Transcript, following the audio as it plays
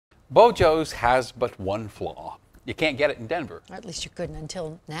Beau Jo's has but one flaw. You can't get it in Denver. Or at least you couldn't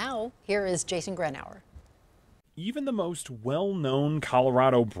until now. Here is Jason Grenauer. Even the most well-known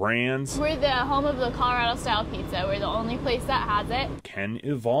Colorado brands, we're the home of the Colorado-style pizza. We're the only place that has it. Can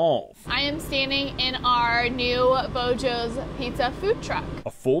evolve. I am standing in our new Beau Jo's pizza food truck. A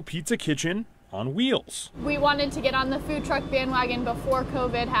full pizza kitchen on wheels. We wanted to get on the food truck bandwagon before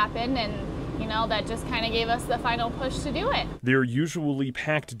COVID happened, and that just kind of gave us the final push to do it. Their usually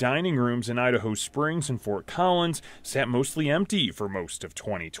packed dining rooms in Idaho Springs and Fort Collins sat mostly empty for most of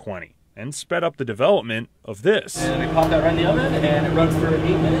 2020 and sped up the development of this. And we pop that right in the oven and it runs for 8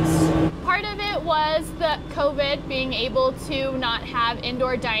 minutes. Part of it was the COVID, being able to not have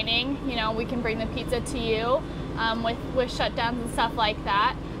indoor dining. We can bring the pizza to you with shutdowns and stuff like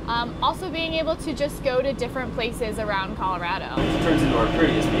that. Also being able to just go to different places around Colorado. It turns into our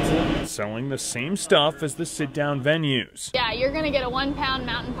prettiest pizza. Selling the same stuff as the sit-down venues. Yeah, you're gonna get a 1-pound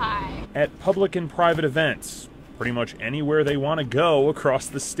mountain pie. At public and private events, pretty much anywhere they want to go across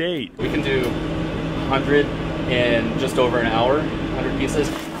the state. We can do 100 in just over an hour, 100 pieces.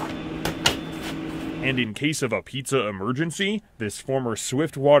 And in case of a pizza emergency, this former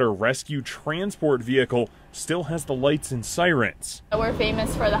Swiftwater rescue transport vehicle still has the lights and sirens. We're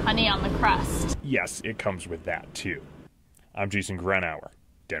famous for the honey on the crust. Yes, it comes with that too. I'm Jason Grenauer,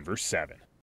 Denver 7.